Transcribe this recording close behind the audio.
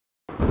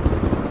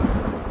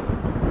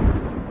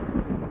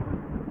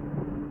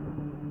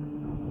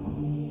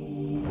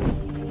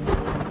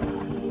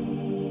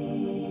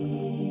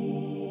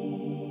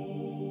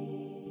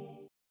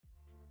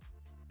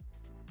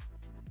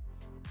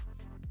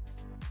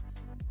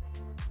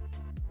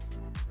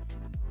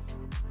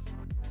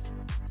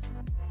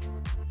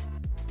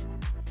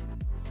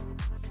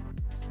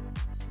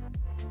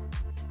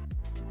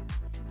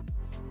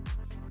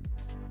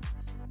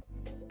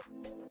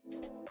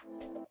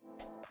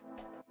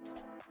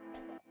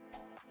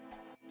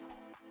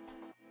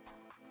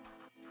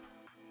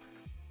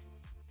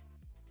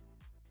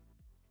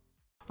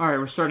Alright,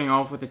 we're starting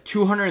off with a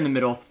 200 in the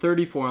middle,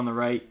 34 on the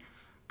right.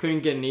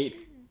 Couldn't get an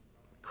 8.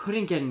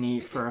 Couldn't get an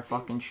 8 for a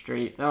fucking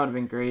straight. That would have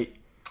been great.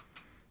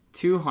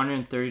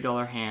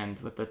 $230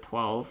 hand with the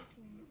 12.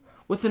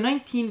 With the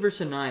 19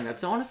 versus 9,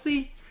 that's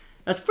honestly,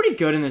 that's pretty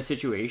good in this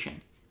situation.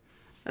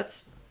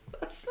 That's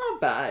not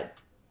bad.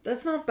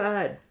 That's not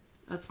bad.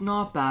 That's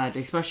not bad,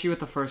 especially with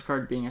the first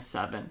card being a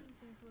 7.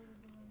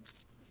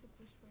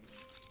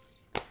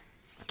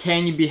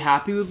 Can you be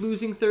happy with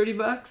losing 30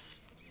 bucks?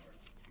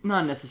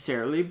 Not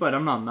necessarily, but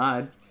I'm not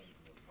mad.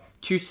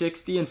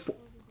 260 and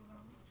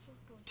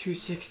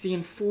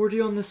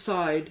 40 on the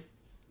side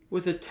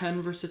with a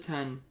 10 versus a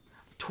 10.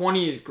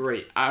 20 is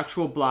great.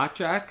 Actual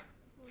blackjack,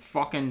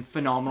 fucking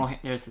phenomenal.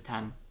 There's the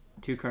 10.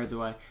 2 cards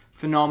away.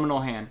 Phenomenal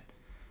hand.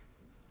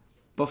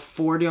 But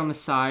 40 on the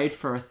side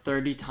for a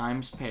 30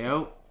 times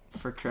payout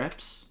for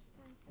trips.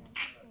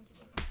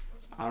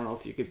 I don't know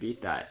if you could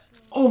beat that.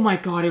 Oh my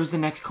god, it was the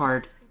next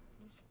card.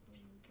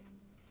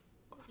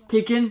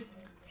 Taken.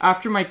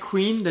 After my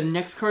queen, the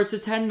next card's a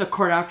 10. The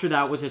card after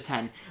that was a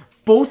 10.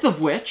 Both of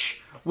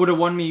which would have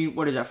won me,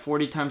 what is that,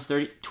 40 times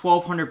 30?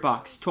 1,200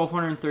 bucks.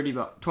 1,230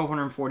 bucks.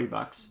 1,240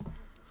 bucks.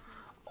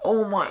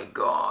 Oh my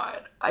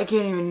god. I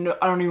can't even know.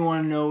 I don't even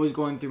want to know what was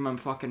going through my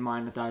fucking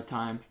mind at that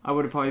time. I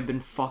would have probably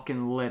been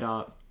fucking lit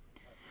up.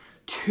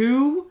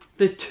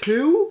 The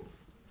two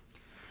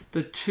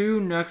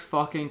next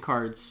fucking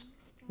cards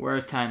were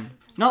a 10.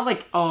 Not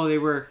like, oh, they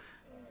were...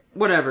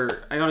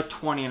 Whatever, I got a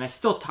 20 and I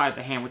still tied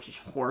the hand, which is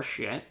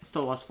horseshit. I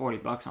still lost 40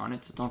 bucks on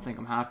it, so don't think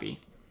I'm happy.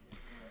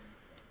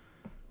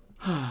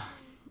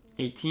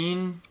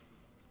 18.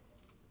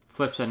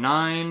 Flips a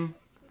 9.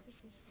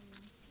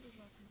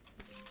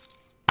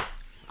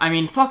 I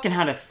mean, fucking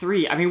had a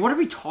 3. I mean, what are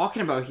we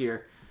talking about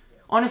here?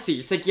 Honestly,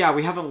 it's like, yeah,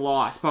 we haven't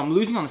lost, but I'm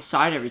losing on the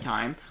side every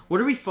time.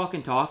 What are we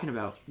fucking talking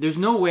about? There's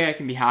no way I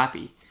can be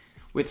happy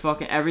with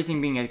fucking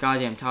everything being a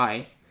goddamn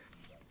tie.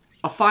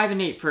 A 5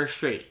 and 8 for a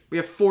straight. We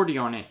have 40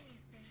 on it.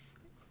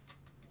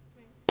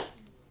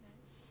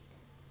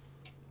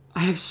 I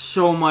have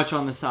so much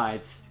on the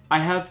sides. I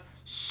have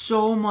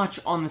so much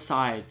on the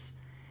sides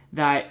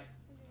that...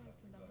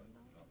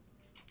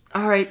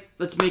 Alright,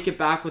 let's make it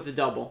back with a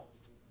double.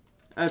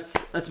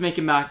 Let's make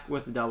it back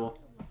with a double.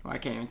 Oh, I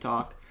can't even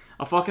talk.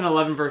 A fucking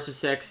 11 versus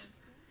 6.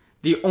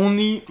 The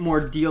only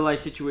more DLI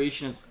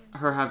situation is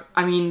her have...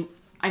 I mean,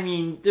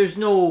 there's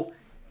no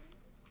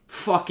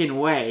fucking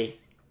way.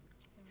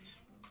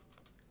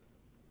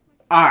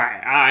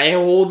 Alright,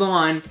 hold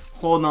on.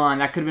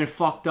 That could have been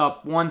fucked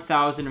up.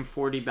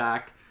 1,040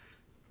 back.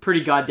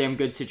 Pretty goddamn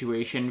good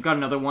situation. Got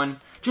another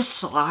one. Just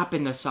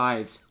slapping the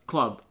sides.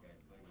 Club.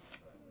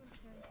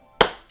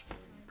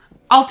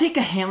 I'll take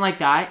a hand like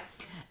that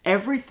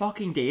every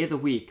fucking day of the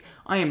week.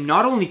 I am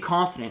not only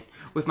confident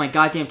with my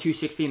goddamn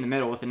 260 in the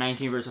middle with a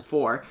 19 versus a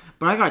 4,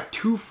 but I got a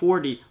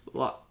 240.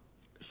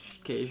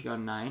 Okay, she got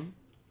a 9.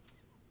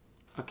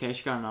 Okay,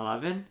 she got an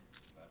 11.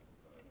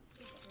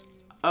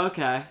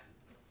 Okay.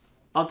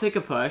 I'll take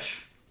a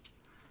push.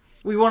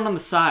 We won on the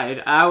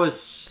side. Whoa,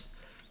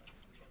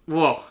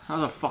 that was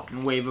a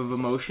fucking wave of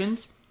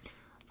emotions.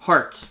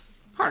 Heart.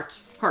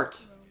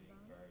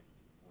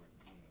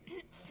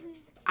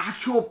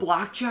 Actual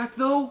blackjack,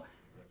 though?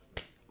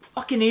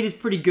 Fucking 8 is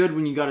pretty good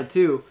when you got a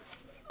 2.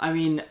 I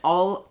mean,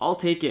 I'll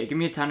take it. Give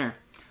me a tenner.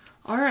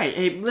 Alright,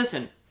 hey,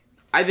 listen.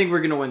 I think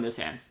we're gonna win this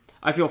hand.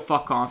 I feel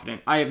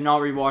confident. I have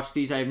not rewatched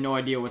these. I have no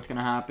idea what's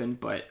gonna happen,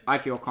 but I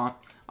feel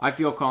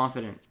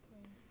confident.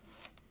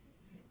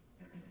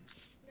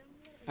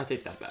 I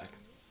take that back.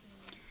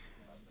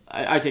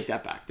 I take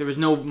that back. There was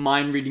no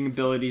mind-reading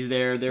abilities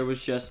there. There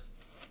was just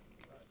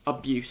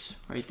abuse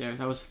right there.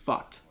 That was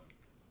fucked.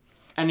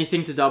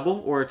 Anything to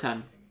double or a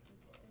 10?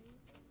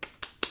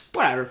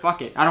 Whatever,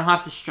 fuck it. I don't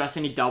have to stress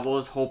any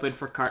doubles, hoping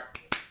for card.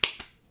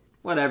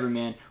 Whatever,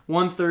 man.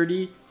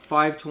 130,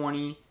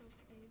 520,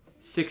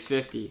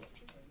 650.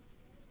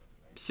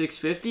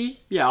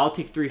 650? Yeah, I'll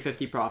take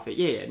 350 profit.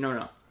 Yeah,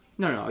 no,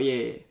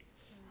 yeah.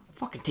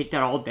 Fucking take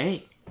that all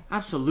day.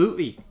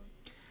 Absolutely.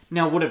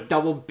 Now, would have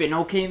double been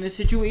okay in this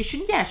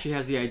situation? Yeah, she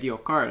has the ideal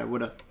card. I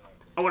would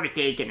have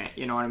taken it,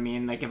 you know what I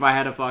mean? Like, if I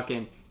had a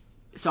fucking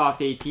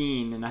soft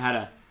 18 and I had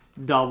a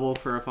double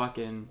for a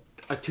fucking,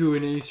 a 2,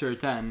 an ace, or a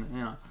 10, you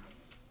know.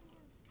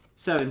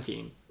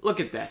 17. Look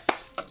at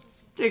this.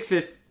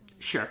 650.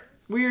 Sure.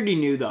 We already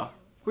knew, though.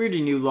 We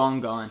already knew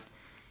long gone.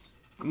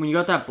 When you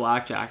got that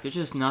blackjack, there's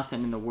just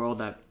nothing in the world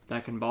that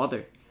can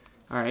bother.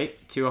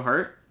 Alright, 2 a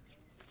heart.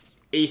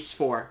 Ace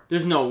 4.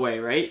 There's no way,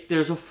 right?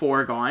 There's a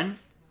 4 gone.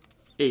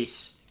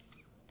 Ace.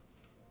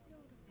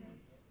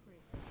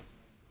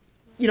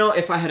 You know,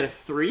 if I had a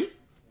 3...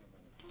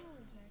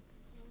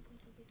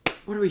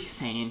 What are we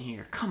saying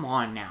here? Come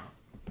on now.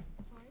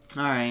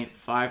 Alright,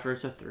 5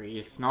 versus a 3.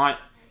 It's not...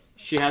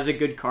 She has a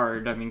good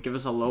card. I mean, give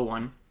us a low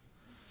one.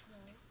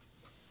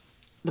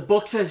 The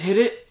book says hit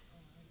it.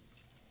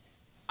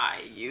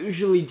 I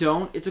usually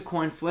don't. It's a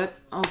coin flip.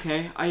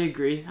 Okay, I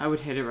agree. I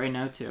would hit it right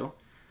now, too.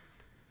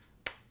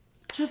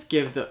 Just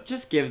give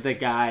the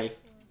guy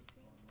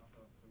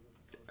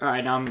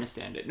Alright, now I'm going to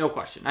stand it. No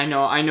question. I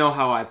know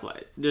how I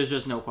play. There's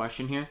just no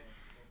question here.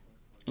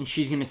 And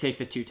she's going to take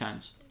the 2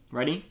 10s.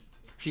 Ready?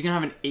 She's going to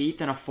have an 8,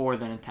 then a 4,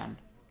 then a 10.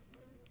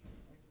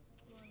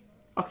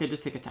 Okay,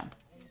 just take a 10.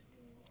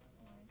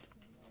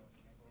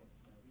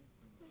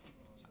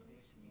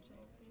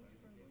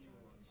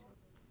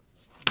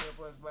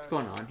 What's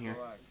going on here?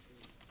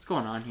 What's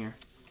going on here?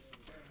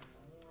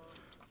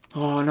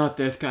 Oh, not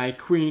this guy.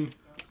 Queen.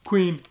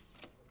 Queen.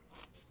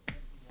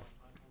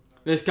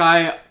 This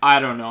guy, I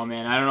don't know,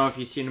 man. I don't know if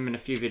you've seen him in a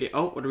few videos.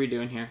 Oh, what are we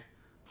doing here?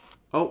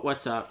 Oh,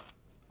 what's up?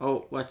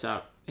 Oh, what's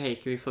up? Hey,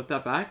 can we flip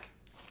that back?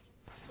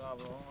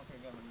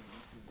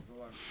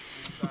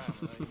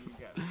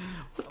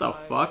 What the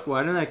fuck?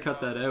 Why didn't I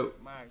cut that out?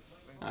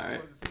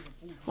 Alright.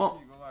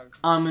 Well,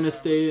 I'm gonna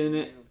stay in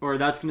it. Or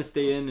that's gonna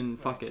stay in and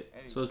fuck it.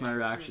 So is my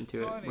reaction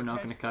to it. We're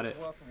not gonna cut it.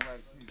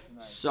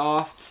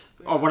 Soft.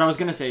 Oh, what I was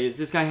gonna say is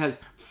this guy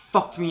has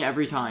fucked me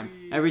every time.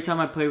 Every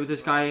time I play with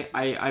this guy,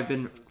 I've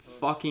been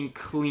fucking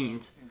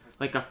cleaned.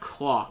 Like a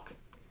clock.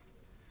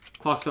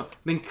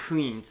 Been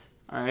cleaned.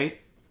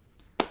 Alright?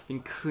 Been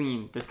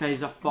cleaned. This guy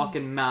is a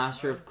fucking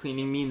master of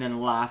cleaning me and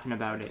then laughing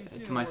about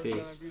it to my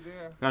face.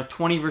 Got a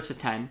 20 versus a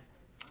 10.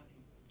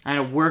 I had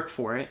to work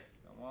for it.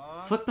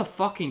 Flip the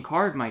fucking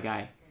card, my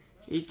guy.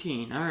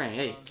 18. Alright,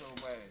 hey.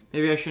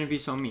 Maybe I shouldn't be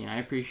so mean. I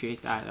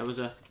appreciate that. That was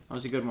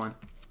a good one.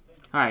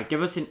 Alright,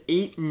 give us an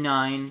 8,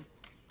 9.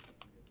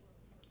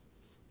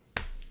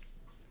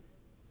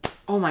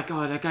 Oh my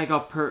god, that guy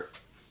got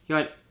He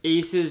got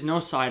aces, no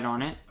side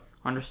on it.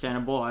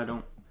 Understandable. I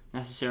don't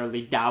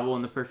necessarily dabble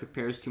in the perfect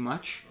pairs too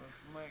much.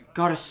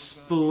 Got a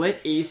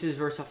split aces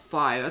versus a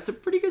 5. That's a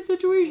pretty good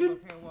situation.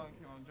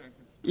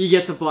 He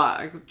gets a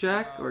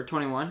blackjack, or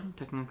 21.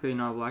 Technically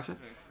not a blackjack.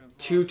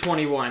 2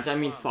 21s. I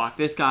mean, fuck.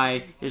 This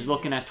guy is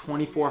looking at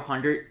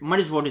 2,400. Might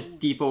as well just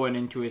depot it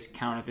into his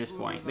account at this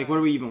point. Like, what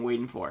are we even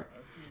waiting for?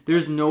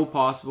 There's no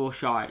possible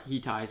shot he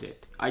ties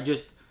it. I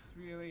just,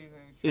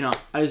 you know,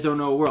 I just don't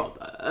know a world.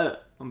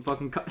 I'm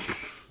fucking cut.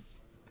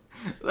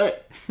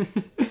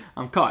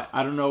 I'm caught.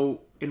 I don't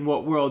know in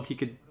what world he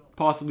could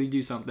possibly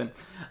do something.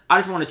 I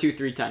just want a 2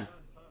 3 10.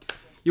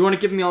 You want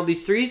to give me all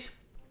these 3s?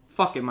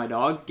 Fuck it, my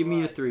dog. Give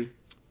me a 3.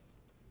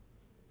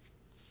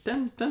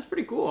 10, 10's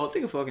pretty cool. I'll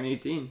take a fucking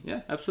 18.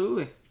 Yeah,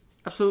 absolutely.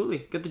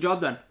 Absolutely. Get the job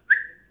done.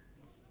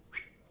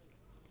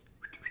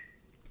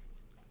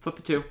 Flip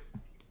a 2.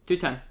 2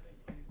 10.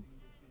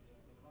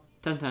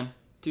 10 10.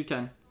 2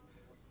 10.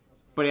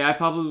 Buddy, I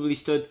probably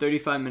stood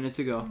 35 minutes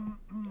ago.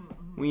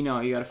 We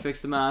know. You gotta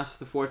fix the mask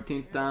for the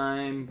 14th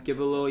time. Give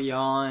a little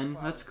yawn.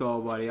 Let's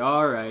go, buddy.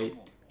 Alright.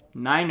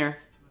 9er.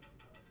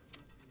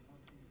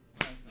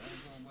 This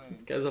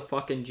guy's a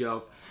fucking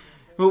joke.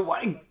 But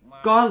why...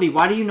 Godly,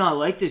 why do you not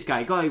like this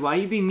guy? Godly, why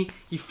are you being me?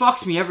 He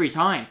fucks me every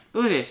time.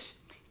 Look at this.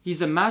 He's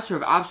the master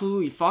of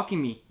absolutely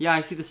fucking me. Yeah,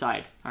 I see the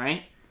side.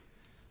 Alright?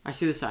 I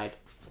see the side.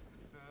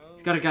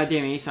 He's got a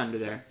goddamn ace under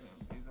there.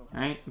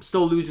 Alright? I'm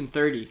still losing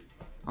 30.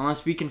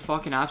 Unless we can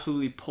fucking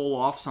absolutely pull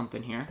off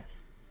something here.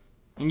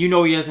 And you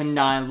know he has a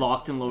 9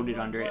 locked and loaded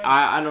under it.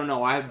 I don't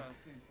know. I have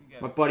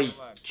my buddy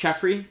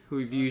Jeffrey, who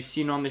you've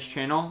seen on this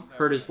channel.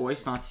 Heard his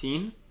voice, not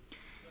seen.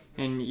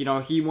 And, you know,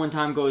 he one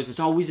time goes, it's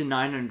always a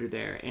 9 under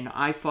there. And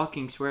I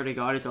fucking swear to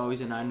God, it's always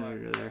a 9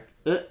 under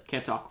there.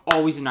 Can't talk.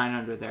 Always a 9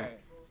 under there.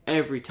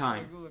 Every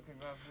time.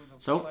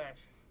 So,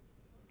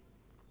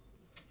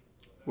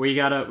 we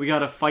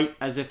gotta fight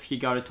as if he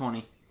got a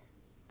 20.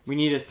 We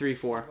need a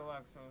 3-4.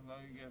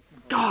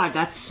 God,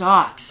 that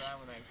sucks.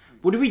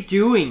 What are we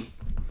doing?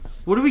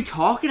 What are we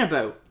talking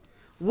about?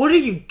 What are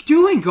you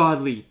doing,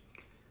 Godly?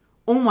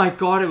 Oh my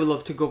God, I would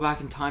love to go back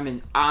in time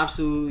and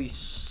absolutely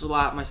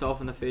slap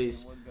myself in the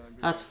face.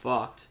 That's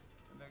fucked.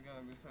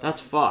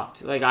 That's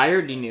fucked. Like, I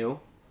already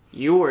knew.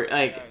 You were,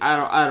 like,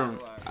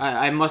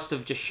 I must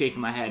have just shaken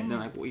my head and been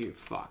like, well, you're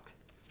fucked.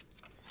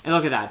 And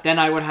look at that. Then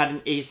I would have had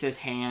an ace as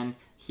hand.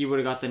 He would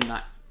have got the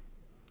nut.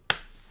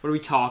 What are we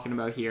talking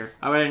about here?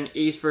 I would have had an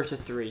ace versus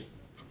a 3.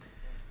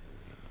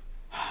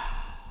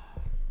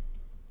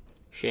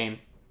 Shame.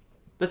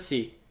 Let's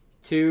see.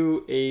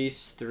 2,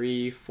 ace,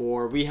 3,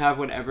 4. We have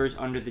whatever's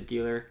under the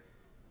dealer.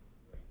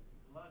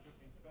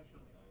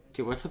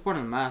 Dude, what's the point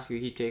of the mask? We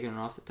keep taking it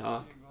off the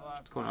top.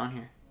 What's going on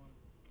here?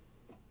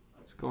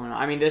 What's going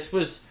on? I mean, this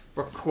was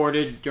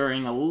recorded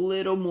during a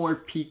little more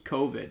peak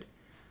COVID.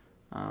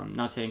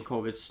 Not saying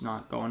COVID's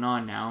not going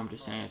on now. I'm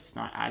just saying it's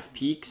not as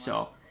peak.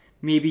 So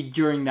maybe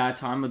during that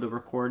time of the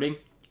recording,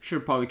 should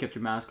have probably kept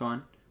your mask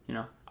on. You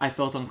know, I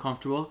felt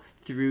uncomfortable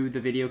through the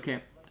video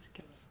cam.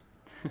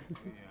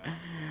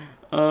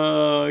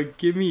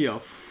 Give me a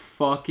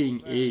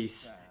fucking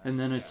ace and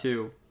then a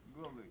 2.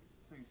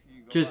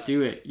 Just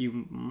do it,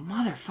 you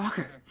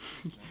motherfucker.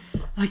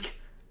 Like,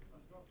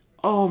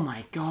 oh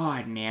my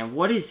God, man,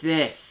 what is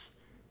this?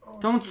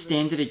 Don't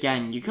stand it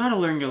again. You gotta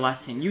learn your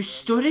lesson. You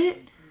stood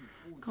it?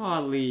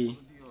 Godly.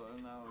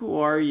 Who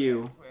are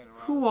you?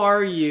 Who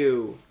are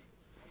you?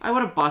 I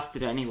would have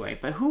busted anyway,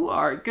 but who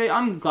are... Good.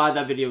 I'm glad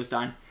that video was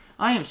done.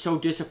 I am so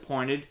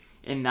disappointed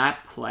in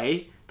that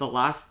play. The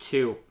last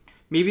 2.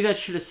 Maybe that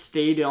should have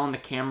stayed on the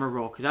camera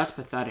roll, because that's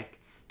pathetic.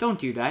 Don't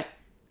do that.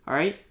 All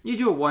right? You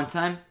do it one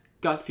time,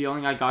 gut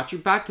feeling, I got you.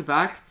 Back to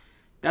back,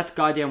 that's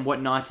goddamn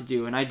what not to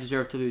do, and I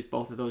deserve to lose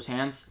both of those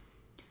hands.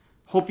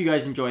 Hope you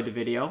guys enjoyed the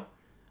video.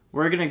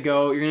 We're going to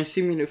go, you're going to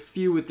see me in a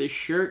few with this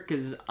shirt,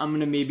 because I'm going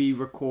to maybe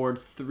record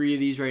 3 of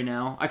these right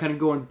now. I kind of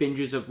go in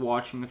binges of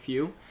watching a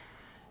few.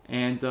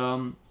 And,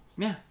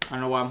 yeah, I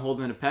don't know why I'm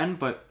holding a pen,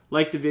 but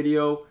like the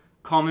video,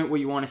 comment what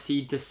you want to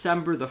see.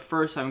 December the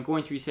 1st, I'm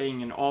going to be saying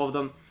in all of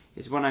them,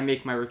 is when I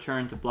make my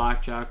return to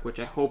Blackjack, which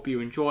I hope you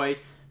enjoy.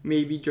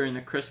 Maybe during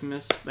the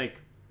Christmas, like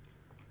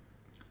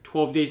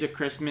 12 days of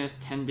Christmas,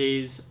 10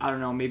 days, I don't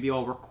know, maybe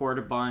I'll record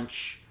a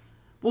bunch.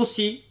 We'll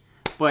see,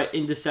 but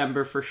in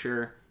December for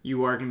sure,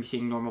 you are going to be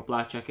seeing normal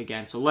Blackjack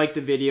again. So like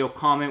the video,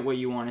 comment what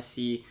you want to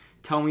see,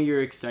 tell me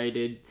you're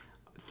excited.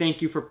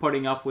 Thank you for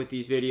putting up with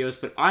these videos,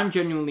 but I'm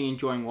genuinely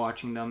enjoying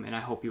watching them, and I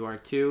hope you are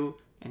too,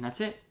 and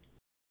that's it.